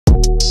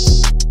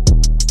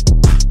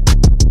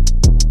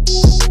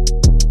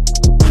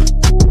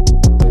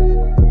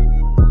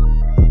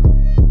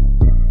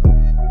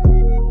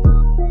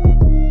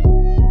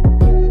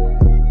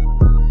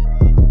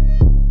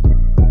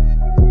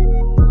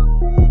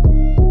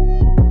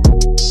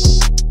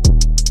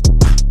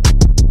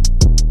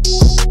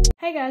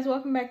guys,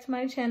 welcome back to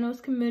my channel.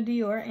 It's Camille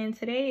Dior, and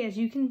today, as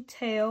you can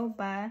tell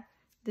by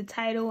the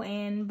title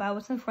and by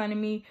what's in front of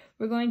me,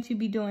 we're going to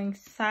be doing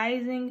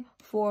sizing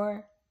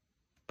for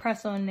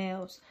press-on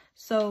nails.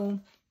 So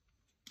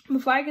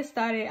before I get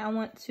started, I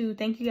want to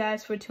thank you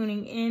guys for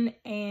tuning in,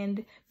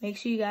 and make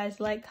sure you guys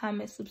like,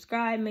 comment,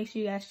 subscribe. Make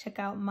sure you guys check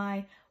out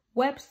my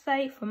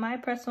website for my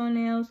press-on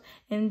nails,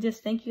 and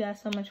just thank you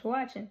guys so much for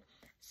watching.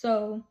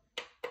 So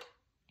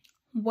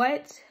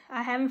what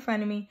I have in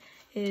front of me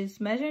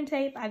is measuring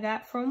tape I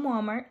got from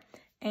Walmart,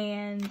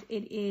 and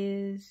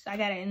I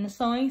got it in the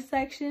sewing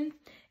section.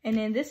 And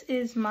then this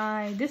is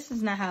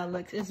not how it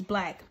looks. It's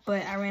black,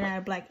 but I ran out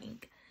of black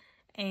ink,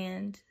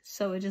 and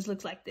so it just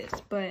looks like this.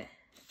 But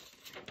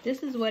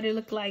this is what it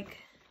looked like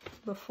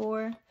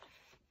before.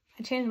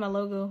 I changed my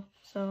logo,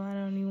 so I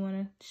don't even want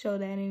to show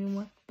that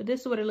anymore. But this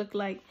is what it looked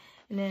like,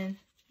 and then,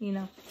 you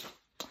know,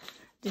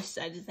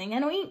 I just ain't got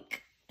no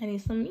ink. I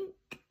need some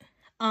ink.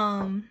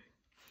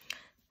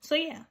 So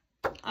yeah.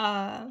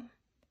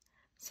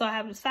 So I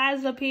have the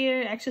sizes up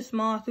here, extra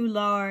small through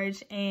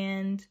large,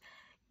 and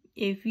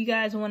if you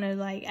guys want to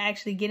like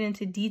actually get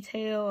into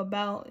detail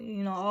about,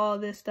 you know, all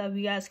this stuff,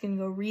 you guys can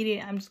go read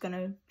it. I'm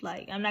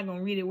not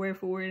gonna read it word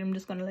for word. I'm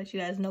just gonna let you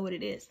guys know what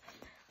it is.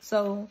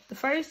 So the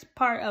first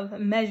part of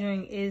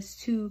measuring is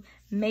to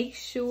make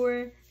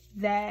sure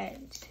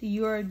that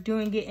you're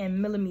doing it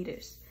in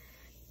millimeters.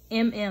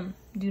 Mm.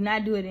 Do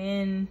not do it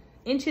in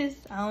inches.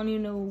 I don't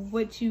even know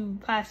what you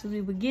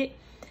possibly would get.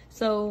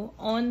 So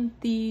on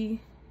the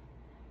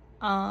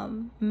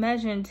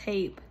measuring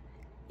tape,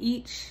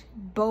 each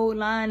bold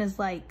line is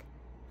like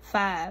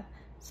 5.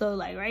 So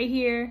like right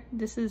here,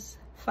 this is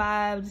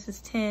 5, this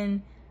is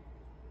 10.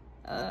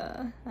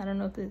 I don't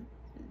know if it's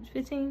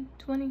 15,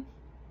 20,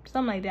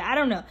 something like that. I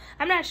don't know.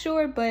 I'm not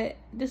sure, but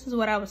this is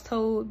what I was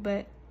told,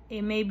 but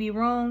it may be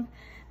wrong.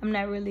 I'm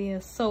not really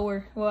a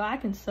sewer. Well, I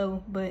can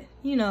sew, but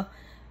you know.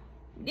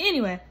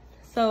 Anyway,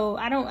 so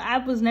I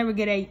was never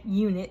good at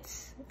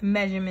units,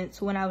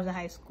 measurements when I was in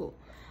high school.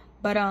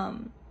 But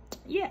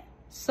yeah,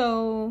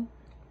 so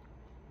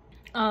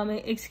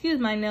excuse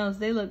my nails,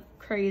 they look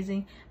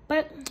crazy,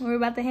 but we're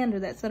about to handle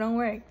that, so don't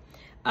worry.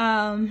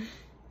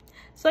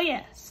 So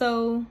yeah,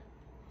 so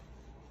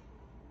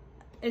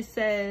it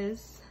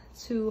says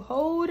to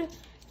hold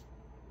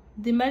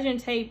the measuring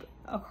tape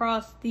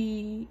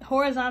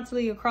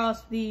horizontally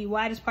across the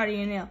widest part of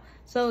your nail.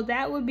 So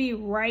that would be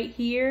right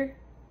here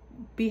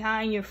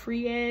behind your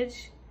free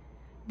edge.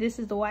 This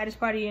is the widest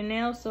part of your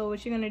nail. So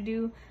what you're gonna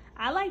do,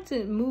 I like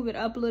to move it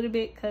up a little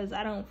bit because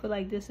I don't feel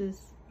like this is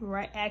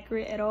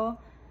accurate at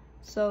all.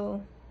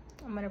 So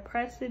I'm gonna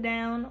press it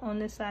down on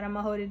this side. I'm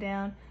gonna hold it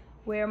down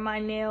where my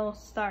nail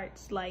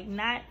starts, like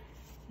not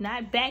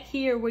back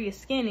here where your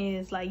skin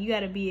is. Like you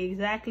gotta be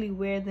exactly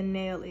where the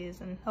nail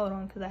is. And hold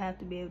on, because I have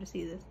to be able to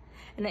see this.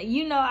 And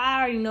you know, I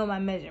already know my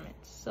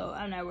measurements, so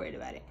I'm not worried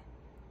about it.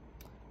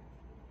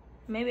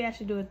 Maybe I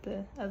should do it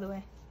the other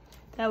way.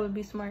 That would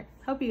be smart.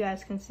 Hope you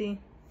guys can see.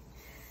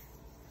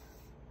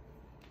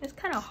 It's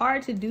kind of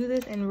hard to do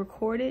this and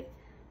record it.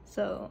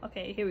 So,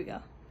 okay, here we go.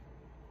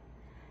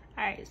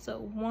 Alright, so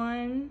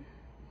 1.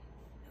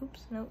 Oops,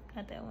 nope,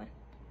 not that one.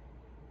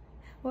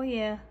 Well,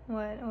 yeah,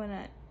 why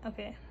not?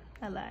 Okay,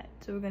 I lied.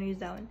 So we're going to use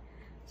that one.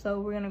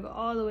 So we're going to go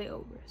all the way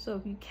over. So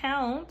if you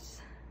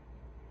count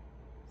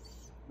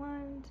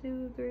 1,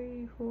 2,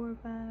 3, 4,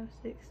 5,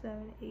 6,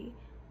 7, 8,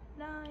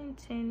 9,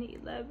 10,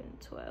 11,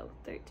 12,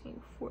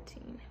 13,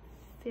 14,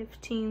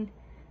 15,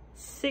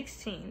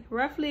 16,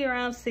 roughly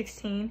around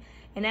 16.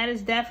 And that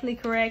is definitely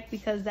correct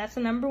because that's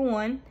a number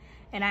 1,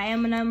 and I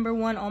am a number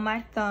 1 on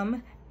my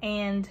thumb.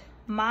 And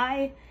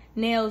my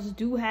nails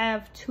do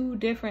have 2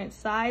 different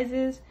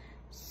sizes,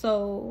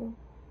 so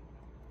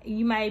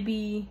you might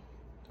be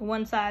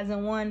one size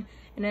in one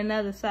and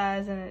another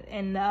size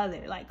in the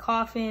other. Like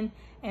Coffin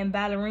and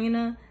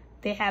Ballerina,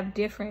 they have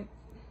different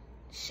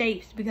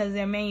shapes because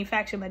they're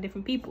manufactured by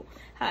different people.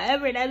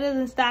 However, that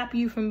doesn't stop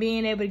you from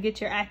being able to get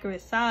your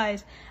accurate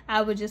size.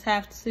 I would just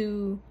have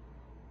to,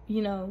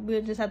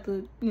 we'll just have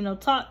to,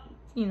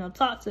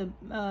 talk to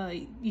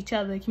each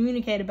other,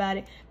 communicate about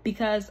it,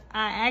 because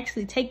I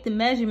actually take the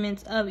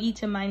measurements of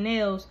each of my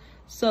nails.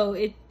 So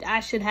I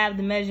should have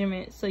the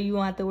measurement, so you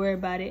won't have to worry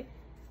about it.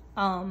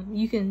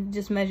 You can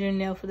just measure a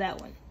nail for that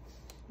one,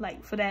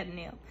 like for that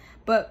nail.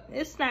 But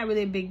it's not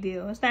really a big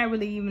deal. It's not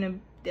really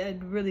even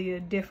really a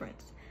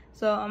difference.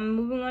 So I'm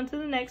moving on to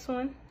the next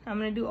one. I'm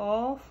gonna do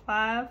all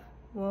 5.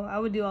 Well, I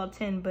would do all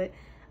 10, but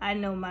I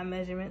know my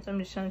measurements. I'm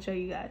just trying to show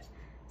you guys.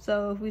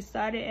 So if we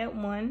started at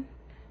 1,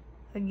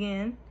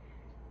 again,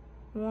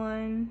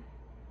 1.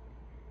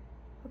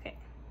 Okay,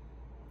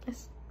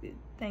 this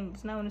thing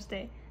does not want to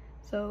stay.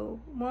 So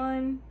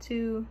 1,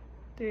 2,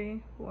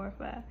 3, 4,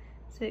 5,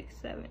 6,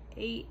 7,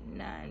 8,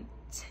 9,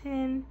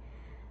 10,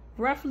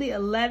 roughly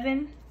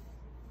 11.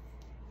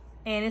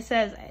 And it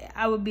says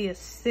I would be a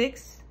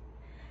 6.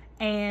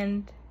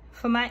 And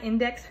for my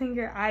index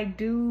finger, I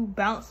do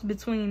bounce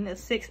between a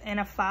 6 and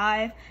a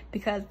 5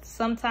 because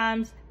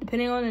sometimes,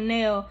 depending on the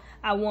nail,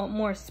 I want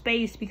more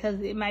space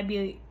because it might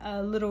be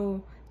a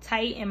little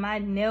tight and my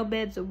nail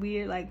beds are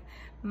weird. Like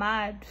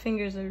my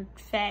fingers are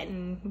fat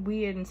and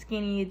weird and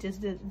skinny. It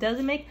just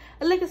doesn't make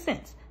a lick of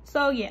sense.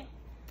 So yeah,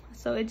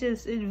 so it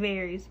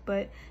varies,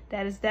 but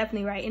that is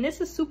definitely right. And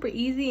this is super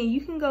easy, and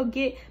you can go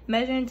get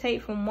measuring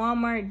tape from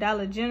Walmart,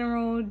 Dollar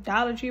General,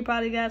 Dollar Tree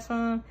probably got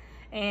some.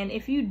 And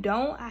if you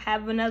don't, I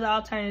have another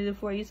alternative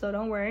for you, so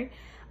don't worry.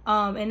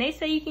 And they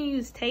say you can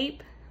use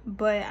tape,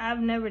 but I've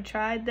never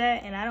tried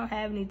that, and I don't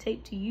have any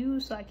tape to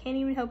use, so I can't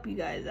even help you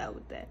guys out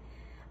with that.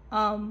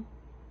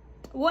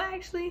 Well,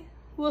 actually,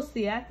 we'll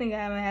see. I think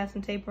I might have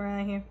some tape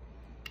around here.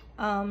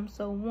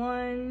 So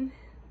 1,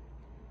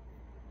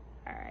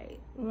 all right,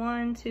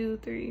 1, 2,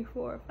 3,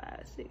 4,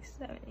 5, 6,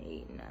 7,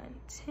 8, 9,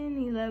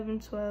 10, 11,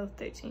 12,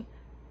 13,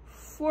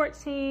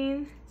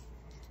 14,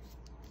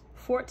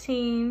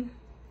 14.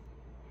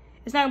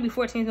 It's not gonna be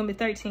 14, it's gonna be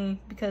 13,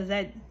 because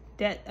that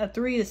a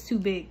 3 is too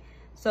big.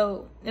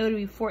 So it would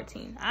be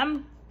 14.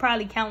 I'm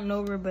probably counting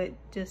over, but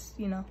just,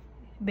 you know,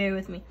 bear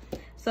with me.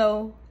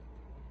 So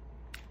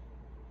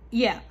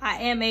yeah, I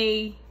am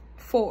a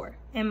 4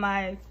 in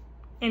my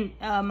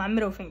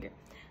middle finger.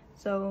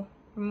 So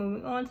we're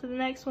moving on to the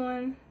next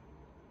one.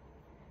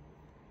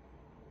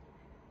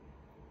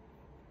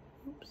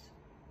 Oops.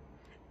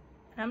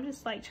 And I'm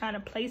just like trying to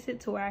place it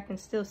to where I can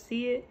still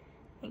see it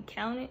and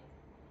count it.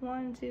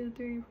 1, 2,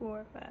 3,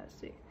 4, 5,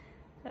 6,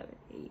 7,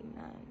 8,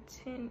 9,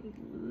 10,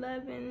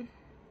 11.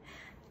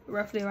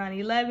 Roughly around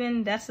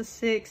 11. That's a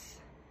 6.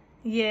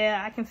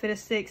 Yeah, I can fit a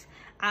 6.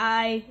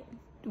 I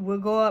will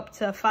go up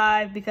to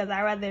 5 because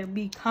I rather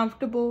be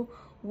comfortable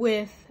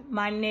with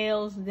my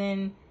nails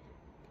than,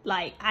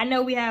 like, I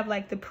know we have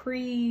like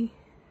I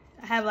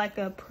have like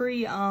a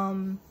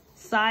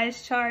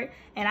size chart,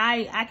 and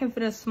I can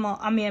fit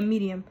a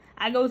medium.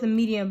 I go with a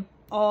medium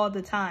all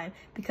the time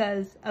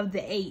because of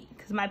the 8,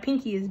 because my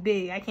pinky is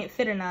big. I can't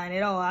fit a 9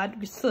 at all. I'd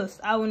be sus.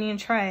 I wouldn't even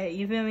try it,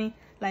 you feel me?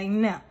 Like,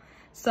 no.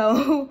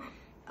 So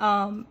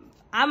I'm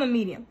a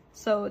medium,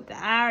 so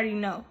I already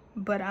know,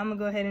 but I'm gonna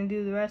go ahead and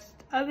do the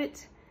rest of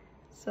it.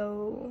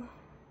 So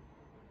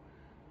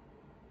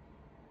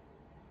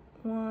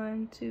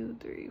 1, 2,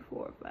 3,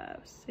 4, 5,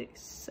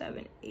 6,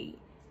 7, 8,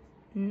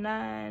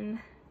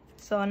 9.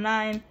 So a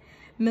 9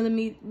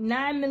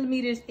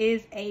 millimeters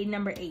is a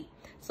number 8.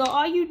 So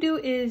all you do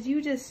is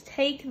you just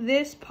take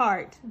this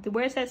part,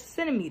 where it says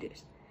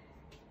centimeters,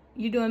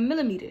 you're doing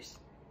millimeters.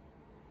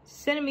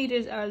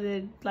 Centimeters are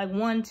the like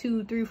 1,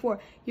 2, 3, 4.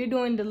 You're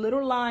doing the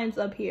little lines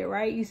up here,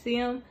 right? You see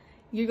them?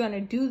 You're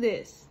gonna do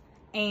this,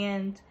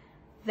 and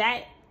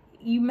that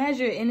you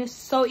measure it, and it's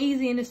so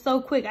easy and it's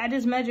so quick. I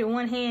just measured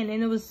one hand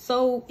and it was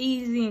so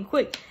easy and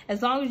quick.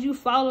 As long as you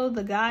follow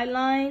the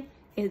guideline,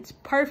 it's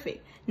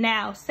perfect.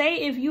 Now,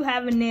 say if you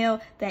have a nail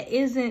that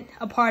isn't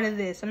a part of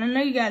this, and I know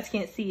you guys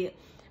can't see it,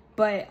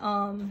 but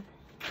I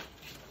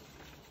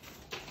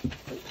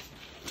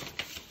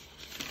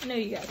know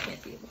you guys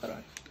can't see it, but hold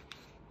on.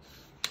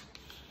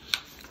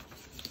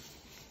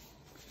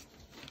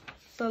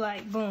 So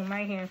like, boom,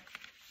 right here.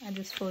 I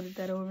just folded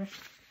that over.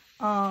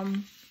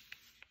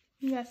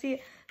 You guys see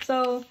it?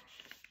 So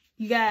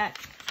you got,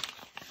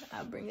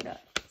 I'll bring it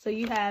up. So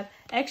you have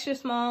extra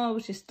small,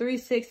 which is 3,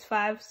 6,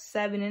 5,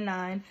 7, and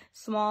 9.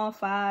 Small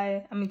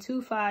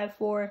 2, 5,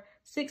 4,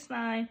 6,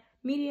 9.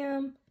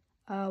 Medium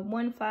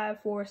 1,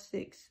 5, 4,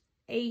 6,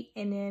 8,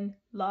 and then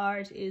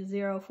large is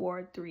 0,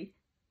 4, 3,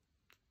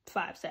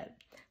 5, 7.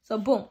 So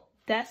boom,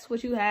 that's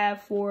what you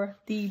have for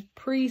the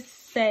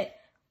preset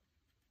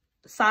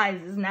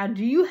sizes. Now,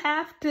 do you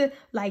have to,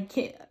 like,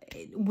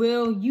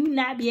 will you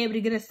not be able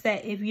to get a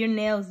set if your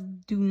nails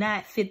do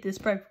not fit this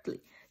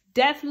perfectly?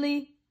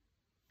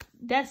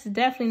 That's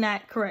definitely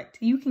not correct.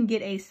 You can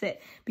get a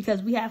set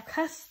because we have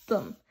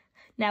custom.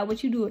 Now,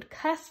 what you do with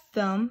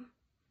custom,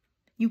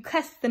 you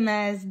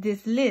customize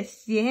this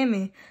list, you hear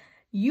me?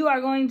 You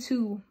are going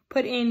to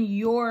put in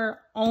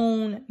your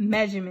own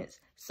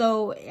measurements.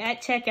 So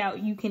at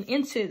checkout, you can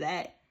enter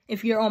that.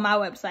 If you're on my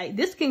website,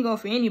 this can go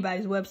for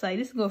anybody's website.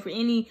 This can go for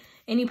any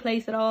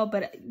place at all,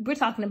 but we're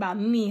talking about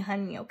me,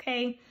 honey,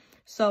 okay?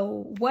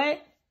 So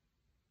what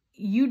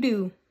you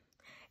do,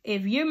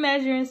 if you're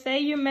measuring, say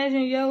you're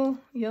measuring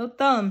your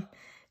thumb,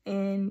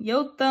 and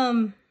your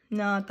thumb,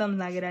 no, thumb's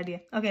not a good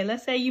idea. Okay,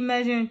 let's say you're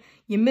measuring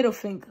your middle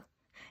finger,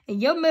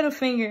 and your middle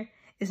finger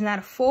is not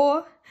a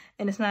 4,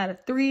 and it's not a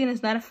 3, and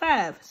it's not a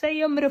 5. Say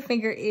your middle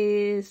finger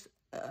is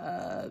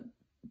a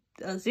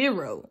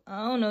 0.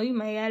 I don't know, you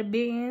might have a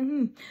big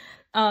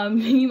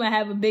you might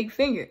have a big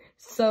finger.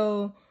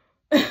 So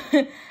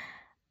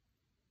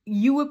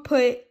you would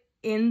put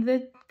in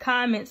the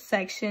comment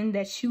section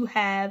that you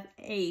have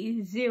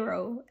a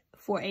 0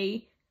 for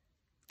a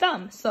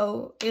thumb.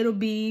 So it'll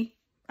be,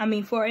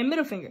 for a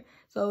middle finger.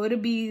 So it'll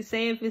be,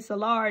 say if it's a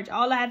large,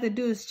 all I have to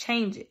do is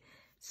change it.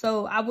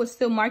 So I would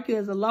still mark you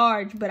as a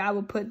large, but I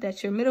would put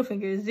that your middle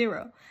finger is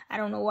 0. I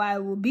don't know why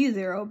it will be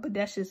 0, but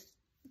that's just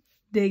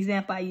the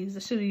example I used. I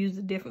should have used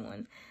a different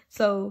one.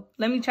 So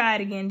let me try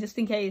it again, just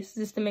in case,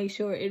 just to make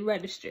sure it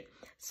registered.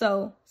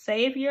 So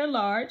say if you're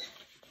large,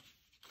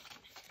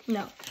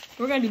 no,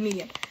 we're gonna do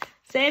medium.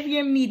 Say if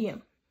you're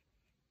medium,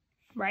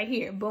 right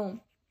here,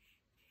 boom.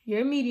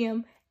 You're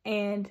medium,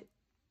 and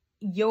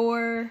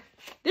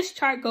this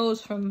chart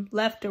goes from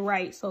left to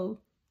right, so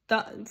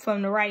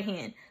from the right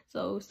hand.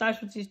 So it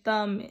starts with your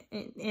thumb,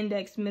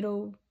 index,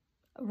 middle,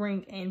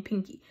 ring, and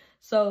pinky.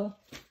 So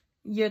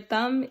your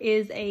thumb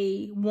is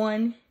a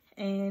 1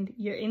 and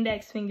your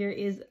index finger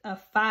is a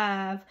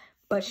 5,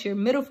 but your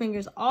middle finger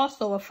is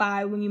also a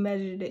 5. When you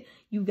measured it,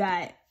 you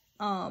got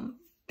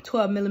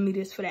 12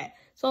 millimeters for that.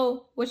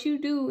 So what you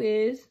do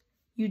is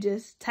you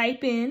just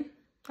type in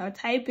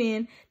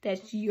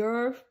that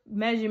your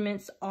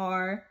measurements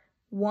are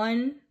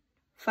 1,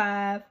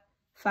 5,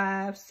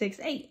 5, 6,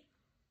 8.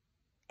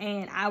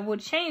 And I will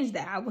change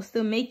that. I will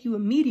still make you a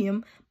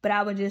medium, but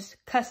I would just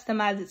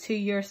customize it to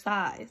your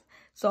size.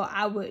 So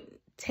I would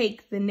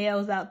take the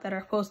nails out that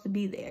are supposed to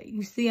be there.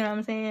 You see what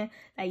I'm saying?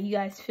 Like, you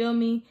guys feel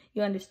me?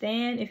 You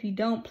understand? If you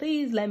don't,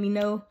 please let me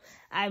know.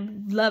 I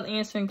love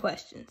answering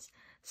questions.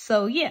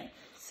 So yeah,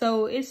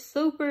 so it's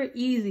super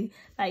easy.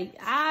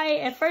 Like,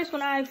 at first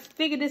when I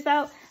figured this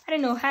out, I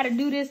didn't know how to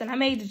do this, and I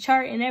made the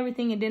chart and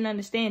everything and didn't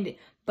understand it.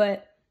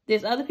 But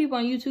there's other people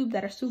on YouTube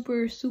that are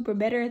super, super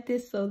better at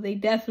this, so they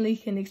definitely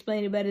can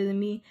explain it better than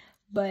me.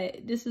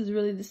 But this is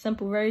really the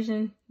simple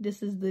version.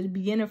 This is the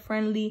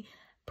beginner-friendly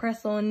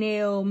press-on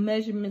nail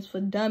measurements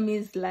for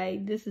dummies.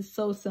 Like, this is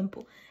so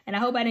simple. And I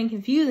hope I didn't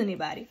confuse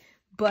anybody.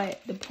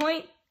 But the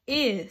point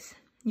is,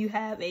 you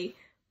have a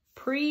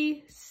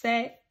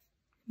preset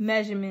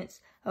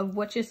measurements of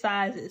what your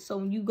size is. So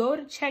when you go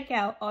to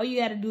checkout, all you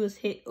got to do is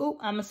hit, oh,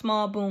 I'm a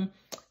small, boom.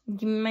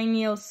 Give me my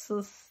nails.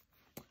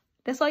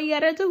 That's all you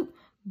got to do.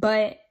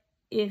 But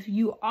if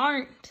you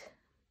aren't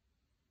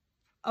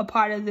a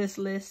part of this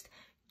list,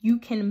 you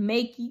can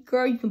make,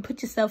 girl, you can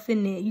put yourself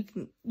in there.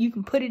 You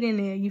can put it in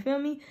there. You feel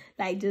me?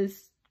 Like,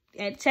 just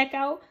at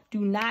checkout,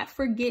 do not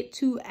forget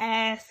to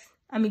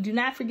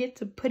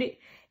put it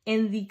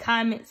in the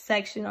comment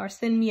section or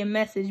send me a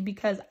message,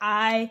 because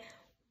I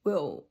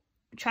will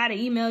try to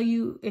email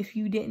you if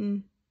you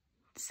didn't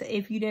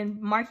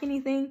mark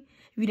anything,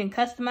 if you didn't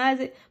customize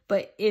it.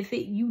 But if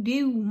you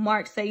do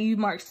mark, say you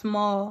mark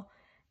small,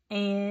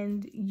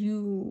 and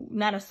you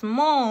not a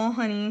small,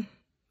 honey,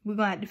 we're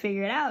gonna have to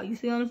figure it out. You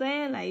see what I'm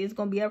saying? Like, it's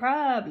gonna be a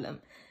problem.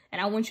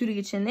 And I want you to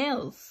get your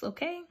nails,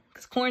 okay?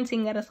 Because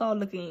quarantine got us all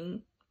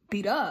looking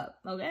beat up,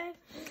 okay?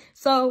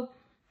 So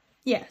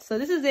yeah, so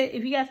this is it.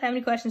 If you guys have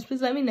any questions,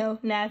 please let me know.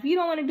 Now, if you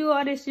don't want to do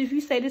all this, if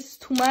you say this is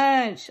too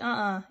much,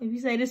 if you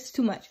say this is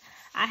too much,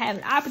 I have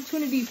an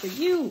opportunity for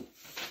you.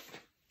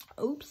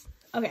 Oops.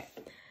 Okay.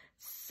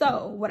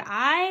 So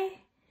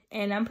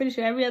and I'm pretty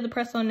sure every other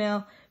press-on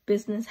nail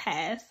business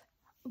has,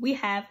 we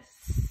have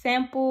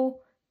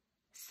sample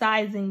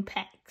sizing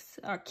packs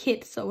or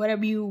kits or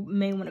whatever you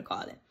may want to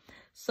call it.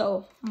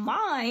 So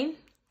mine,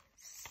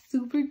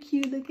 super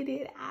cute. Look at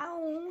it.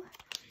 Ow.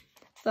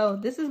 So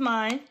this is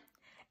mine,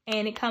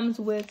 and it comes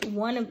with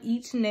one of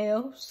each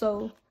nail.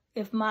 So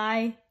if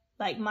my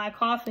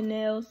coffin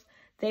nails,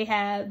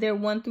 they're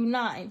 1 through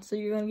 9. So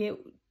you're gonna get,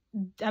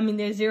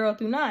 they're 0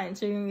 through 9.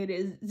 So you're gonna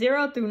get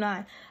 0 through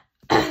 9.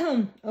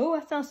 Oh,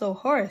 that sounds so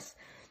hoarse.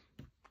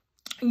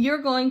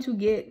 You're going to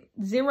get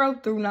 0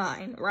 through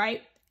 9,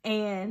 right?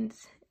 And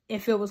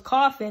if it was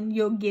coffin,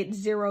 you'll get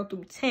 0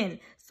 through 10.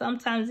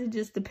 Sometimes it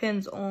just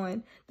depends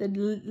on the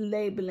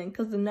labeling,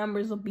 because the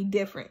numbers will be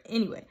different.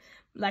 Anyway,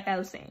 like I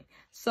was saying.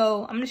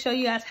 So I'm going to show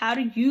you guys how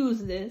to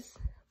use this.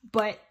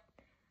 But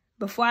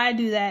before I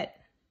do that,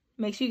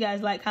 make sure you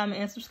guys like,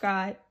 comment, and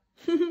subscribe.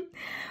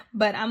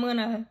 But I'm going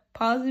to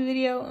pause the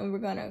video and we're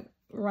going to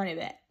run it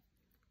back.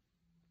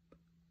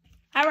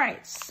 All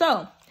right,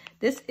 so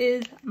this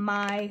is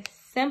my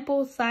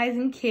simple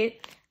sizing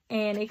kit,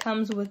 and it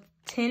comes with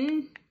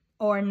 10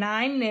 or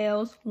 9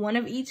 nails, one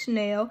of each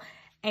nail,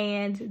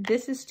 and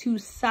this is to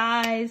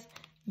size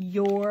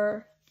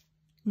your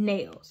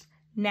nails.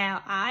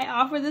 Now, I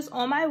offer this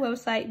on my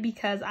website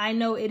because I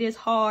know it is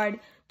hard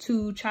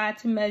to try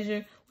to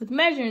measure with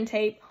measuring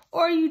tape,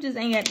 or you just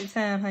ain't got the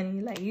time,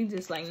 honey. Like, you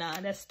just like, nah,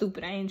 that's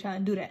stupid. I ain't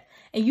trying to do that.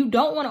 And you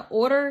don't want to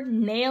order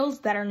nails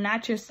that are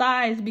not your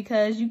size,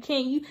 because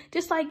you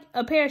just like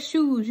a pair of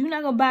shoes. You're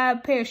not going to buy a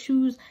pair of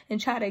shoes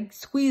and try to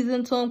squeeze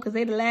into them because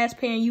they're the last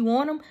pair and you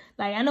want them.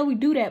 Like, I know we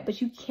do that,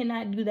 but you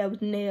cannot do that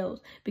with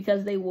nails,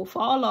 because they will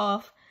fall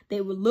off.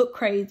 They will look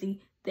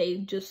crazy.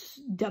 It's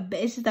just a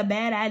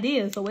bad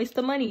idea. It's a waste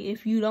of money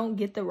if you don't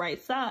get the right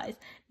size.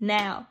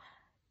 Now,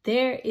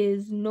 there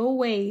is no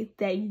way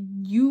that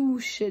you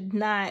should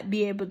not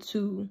be able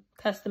to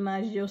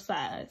customize your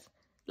size.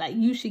 Like,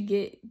 you should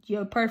get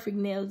your perfect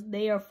nails.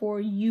 They are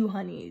for you,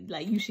 honey.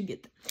 Like, you should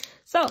get them.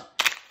 So, I'm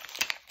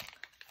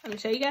going to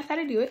show you guys how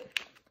to do it.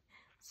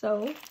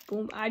 So,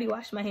 boom, I already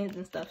washed my hands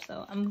and stuff.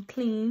 So, I'm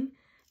clean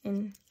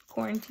and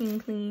quarantine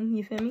clean.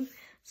 You feel me?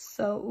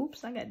 So,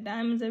 oops, I got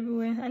diamonds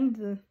everywhere. I need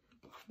to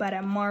buy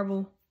that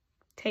marble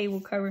table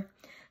cover.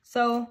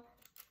 So,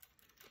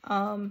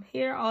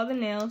 here are all the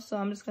nails, so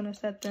I'm just gonna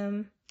set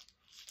them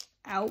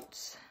out.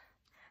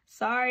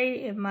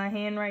 Sorry if my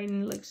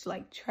handwriting looks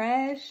like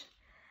trash.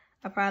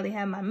 I probably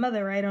have my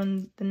mother write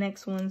on the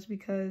next ones,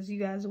 because you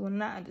guys will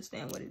not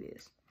understand what it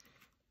is.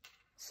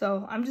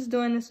 So I'm just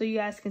doing this so you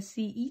guys can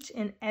see each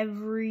and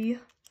every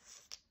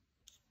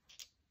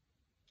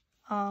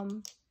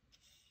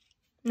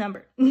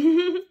number.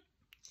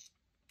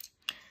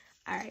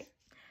 All right.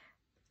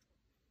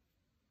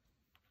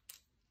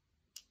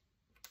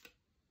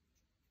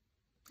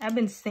 I've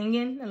been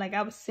singing, like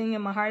I was singing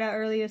my heart out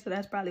earlier, so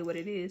that's probably what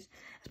it is.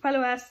 That's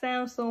probably why I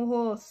sound so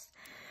hoarse.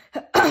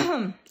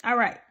 All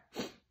right.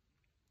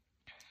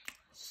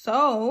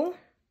 So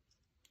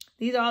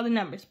these are all the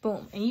numbers.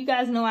 Boom. And you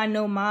guys know I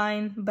know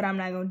mine, but I'm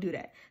not going to do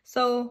that.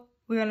 So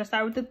we're going to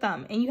start with the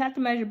thumb. And you have to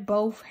measure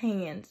both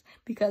hands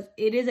because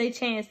it is a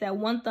chance that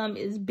one thumb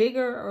is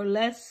bigger or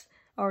less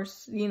or,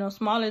 you know,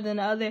 smaller than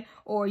the other.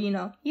 Or, you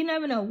know, you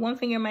never know. One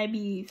finger might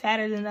be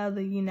fatter than the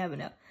other. You never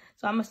know.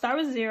 So I'm going to start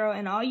with 0.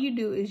 And all you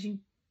do is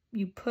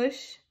you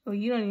push, or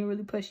you don't even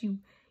really push.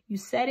 You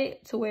set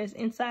it to where it's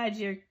inside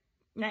your,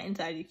 not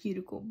inside your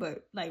cuticle,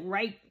 but like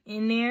right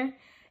in there.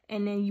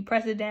 And then you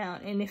press it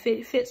down. And if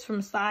it fits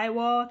from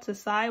sidewall to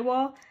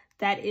sidewall,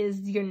 that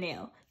is your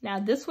nail. Now,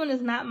 this one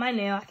is not my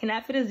nail. I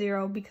cannot fit a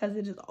 0 because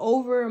it is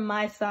over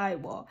my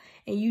sidewall.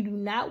 And you do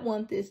not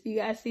want this. Do you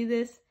guys see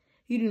this?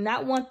 You do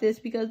not want this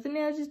because the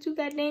nail is just too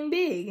goddamn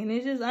big. And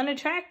it's just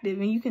unattractive.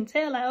 And you can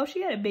tell, like, oh,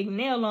 she got a big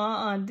nail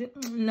on.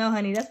 No,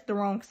 honey, that's the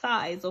wrong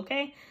size,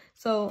 okay?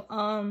 So,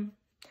 now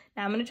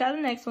I'm going to try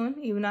the next one,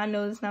 even though I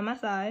know it's not my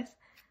size.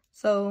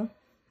 So,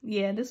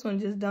 yeah, this one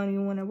just don't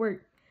even want to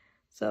work.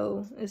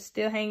 So it's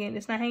still hanging.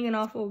 It's not hanging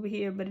off over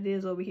here, but it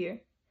is over here.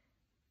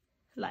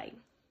 Like,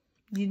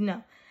 you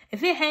know.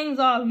 If it hangs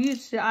off, you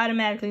should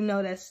automatically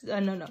know that's a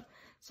no-no.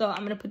 So I'm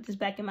going to put this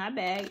back in my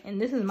bag. And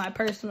this is my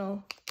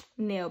personal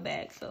nail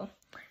bag. So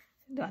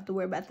don't have to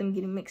worry about them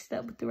getting mixed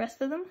up with the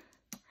rest of them.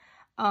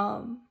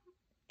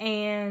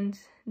 And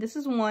this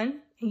is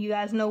 1. And you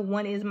guys know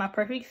 1 is my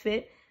perfect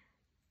fit.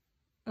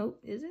 Oh,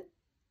 is it?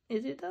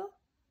 Is it though?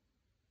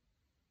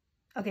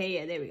 Okay,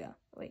 yeah, there we go.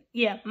 Wait,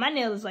 yeah, my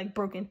nail is like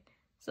broken.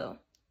 So,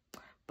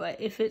 but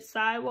if it's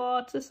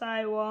sidewall to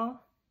sidewall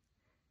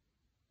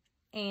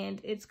and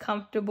it's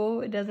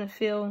comfortable, it doesn't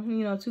feel,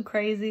 you know, too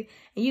crazy.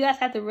 And you guys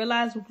have to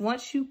realize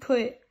once you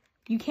put,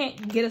 you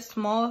can't get a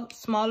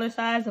smaller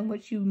size than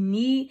what you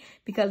need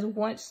because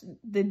once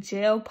the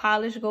gel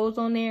polish goes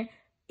on there,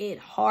 it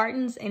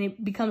hardens and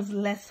it becomes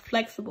less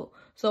flexible.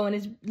 So when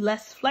it's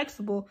less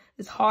flexible,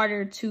 it's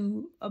harder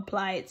to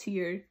apply it to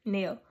your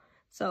nail.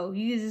 So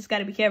you just got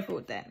to be careful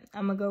with that.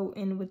 I'm going to go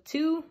in with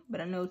 2, but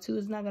I know 2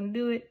 is not going to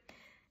do it.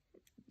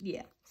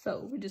 Yeah,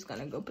 so we're just going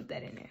to go put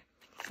that in there.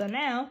 So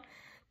now,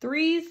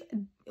 3s,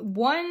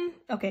 1,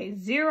 okay,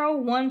 0,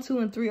 1, 2,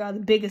 and 3 are the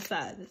biggest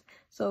sizes.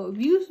 So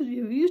if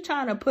you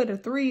trying to put a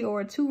 3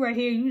 or a 2 right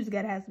here, you just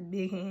got to have some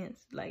big hands.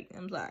 Like,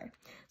 I'm sorry.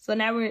 So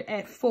now we're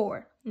at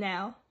 4.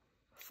 Now,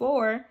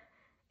 4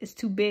 is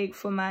too big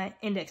for my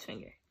index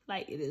finger.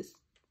 Like, it is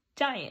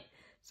giant.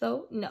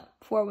 So, no,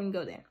 4 wouldn't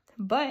go there.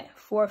 But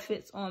 4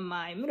 fits on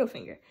my middle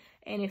finger.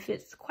 And it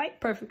fits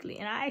quite perfectly.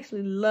 And I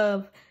actually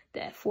love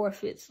that 4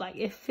 fits. Like,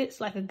 it fits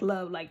like a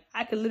glove. Like,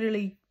 I could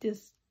literally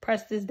just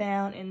press this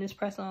down and this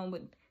press on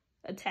would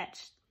attach,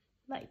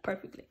 like,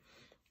 perfectly.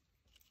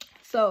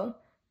 So,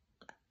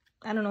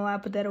 I don't know why I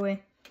put that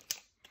away.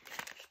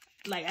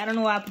 Like, I don't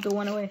know why I put the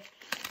 1 away.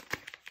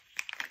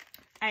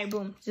 Alright,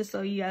 boom. Just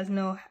so you guys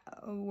know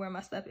where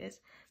my stuff is.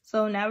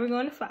 So, now we're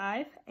going to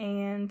 5.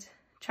 And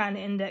trying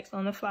to index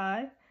on the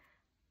 5.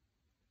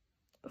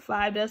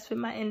 5 does fit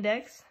my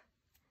index.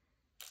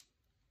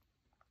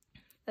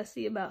 Let's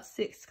see about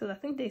 6, because I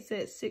think they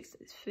said 6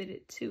 is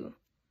fitted too.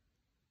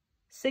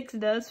 6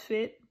 does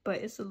fit, but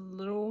it's a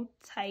little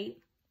tight.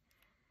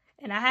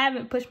 And I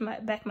haven't pushed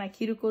back my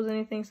cuticles or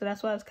anything, so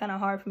that's why it's kind of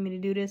hard for me to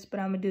do this,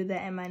 but I'm going to do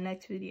that in my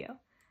next video.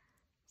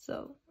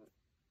 So,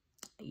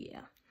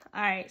 yeah.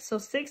 Alright, so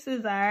 6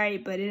 is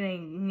alright, but it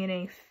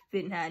ain't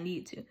fitting how I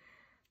need to.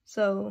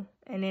 So,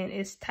 and then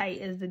it's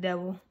tight as the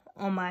devil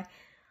on my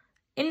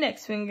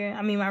index finger,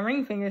 I mean my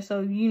ring finger,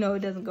 so you know it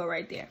doesn't go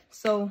right there.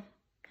 So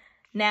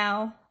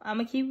now I'm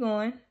gonna keep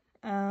going.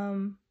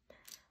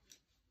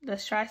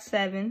 Let's try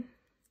 7.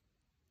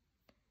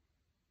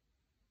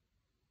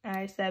 All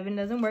right, 7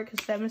 doesn't work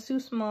because 7 is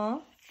too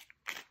small.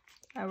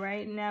 All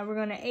right, now we're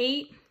gonna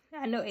 8.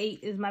 I know 8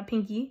 is my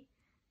pinky.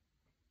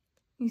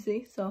 You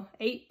see, so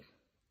 8.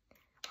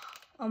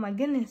 Oh my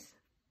goodness.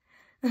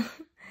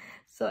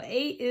 So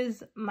 8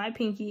 is my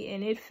pinky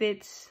and it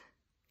fits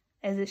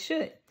as it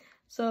should.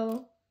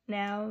 So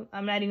now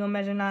I'm not even gonna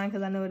measure 9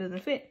 because I know it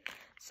doesn't fit.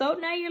 So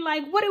now you're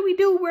like, what do we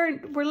do?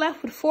 We're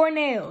left with 4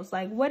 nails.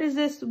 Like, what is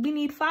this? We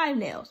need 5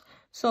 nails.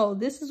 So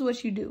this is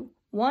what you do.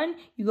 1,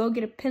 you go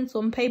get a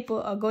pencil and paper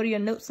or go to your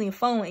notes on your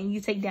phone and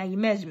you take down your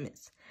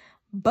measurements.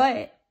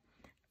 But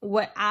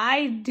what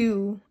I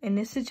do in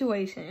this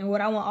situation and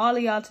what I want all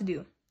of y'all to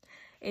do,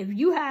 if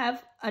you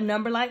have a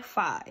number like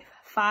 5,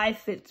 5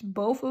 fits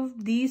both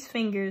of these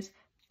fingers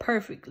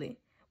perfectly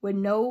with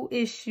no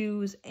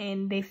issues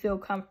and they feel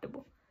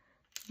comfortable.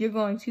 You're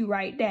going to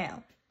write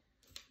down.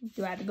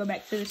 You have to go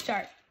back to this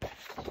chart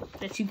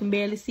that you can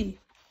barely see.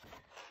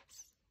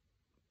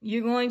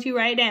 You're going to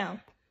write down.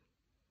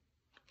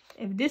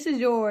 If this is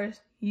yours,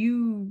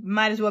 you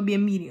might as well be a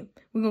medium.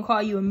 We're going to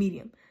call you a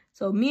medium.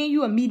 So me and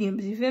you are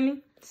mediums, you feel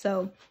me?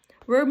 So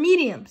we're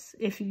mediums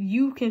if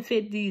you can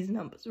fit these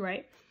numbers,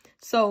 right?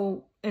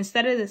 So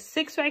instead of the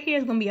 6 right here,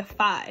 it's going to be a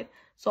 5.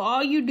 So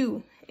all you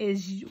do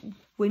is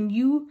when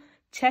you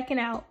checking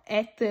out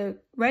at the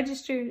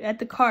register, at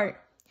the cart,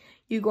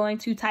 you're going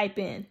to type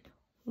in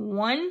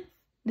 1,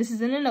 this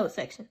is in the note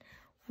section,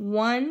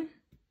 1,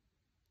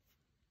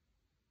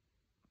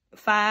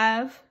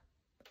 5,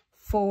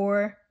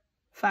 4,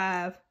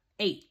 5,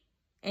 8.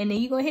 And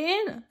then you're going to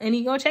hit enter. And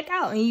you're going to check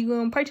out. And you're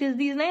going to purchase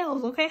these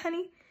nails. Okay,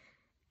 honey?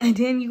 And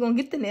then you're going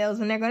to get the nails.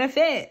 And they're going to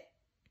fit.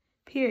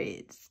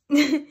 Periods.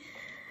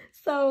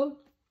 So,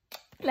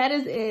 that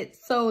is it.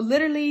 So,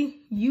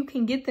 literally, you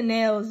can get the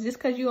nails just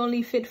because you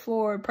only fit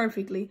 4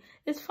 perfectly.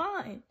 It's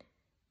fine.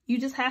 You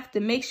just have to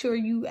make sure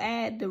you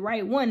add the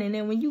right one. And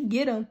then when you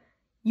get them,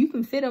 you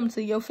can fit them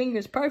to your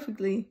fingers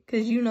perfectly.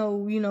 Because you know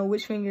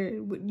which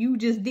finger. You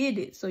just did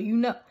it. So, you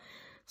know.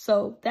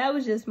 So that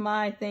was just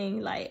my thing.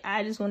 Like,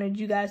 I just wanted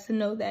you guys to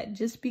know that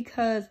just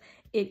because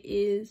it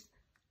is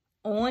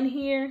on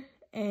here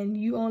and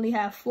you only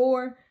have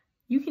 4,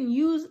 you can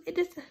use it.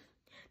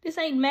 This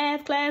ain't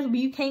math class, but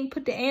you can't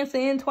put the answer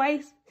in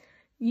twice.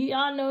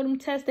 Y'all know them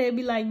tests, they'd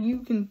be like,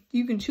 you can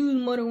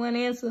choose more than one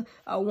answer,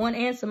 or one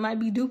answer might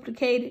be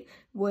duplicated.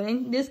 Well,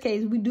 in this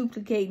case, we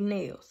duplicate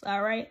nails,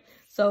 all right?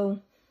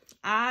 So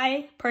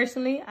I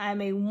personally,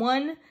 I'm a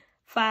 1,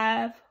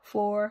 5,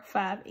 4,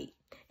 5, 8.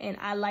 And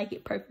I like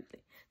it perfectly.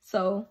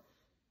 So,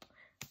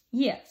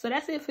 yeah. So,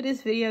 that's it for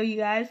this video, you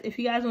guys. If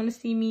you guys want to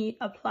see me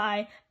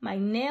apply my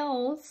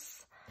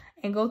nails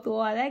and go through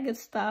all that good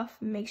stuff,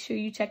 make sure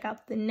you check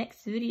out the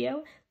next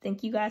video.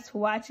 Thank you guys for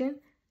watching.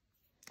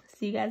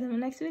 See you guys in the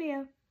next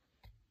video.